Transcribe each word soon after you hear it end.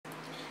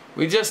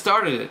We just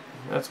started it.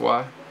 That's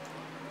why.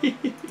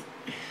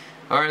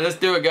 Alright, let's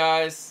do it,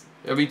 guys.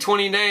 There'll be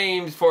 20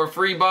 names for a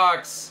free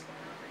box.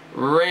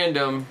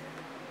 Random.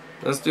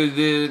 Let's do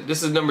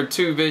this is number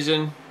 2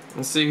 Vision.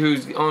 Let's see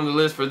who's on the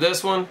list for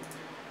this one.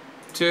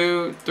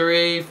 2,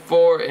 3,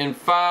 4, and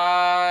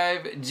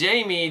 5.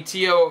 Jamie,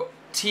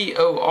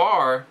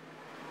 T-O-R.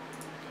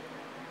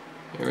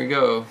 Here we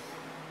go.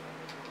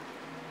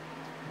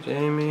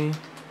 Jamie,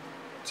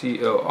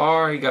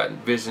 T-O-R. He got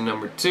Vision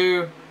number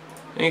 2.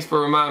 Thanks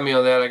for reminding me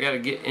on that. I got to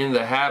get in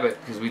the habit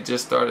because we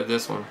just started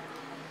this one.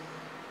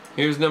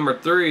 Here's number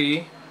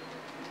 3.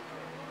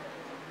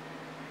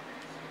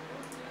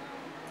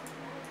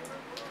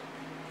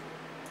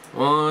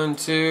 One,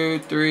 2,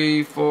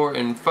 3, 4,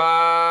 and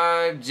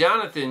 5.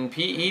 Jonathan,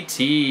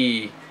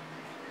 P-E-T.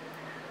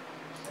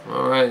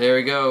 Alright, there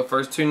we go.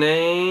 First 2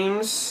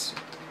 names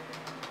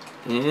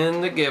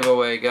in the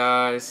giveaway,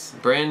 guys.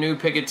 Brand new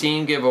Pick a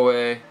Team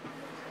giveaway.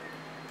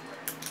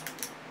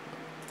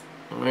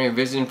 Alright,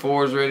 Vision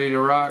 4 is ready to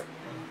rock.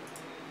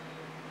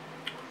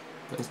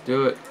 Let's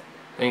do it.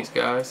 Thanks,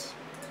 guys.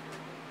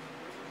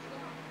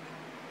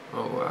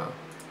 Oh, wow.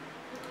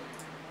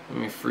 Let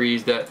me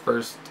freeze that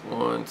first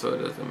one so it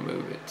doesn't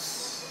move it.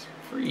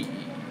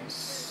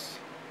 Freeze.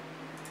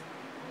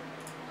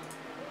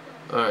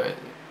 Alright.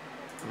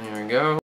 There we go.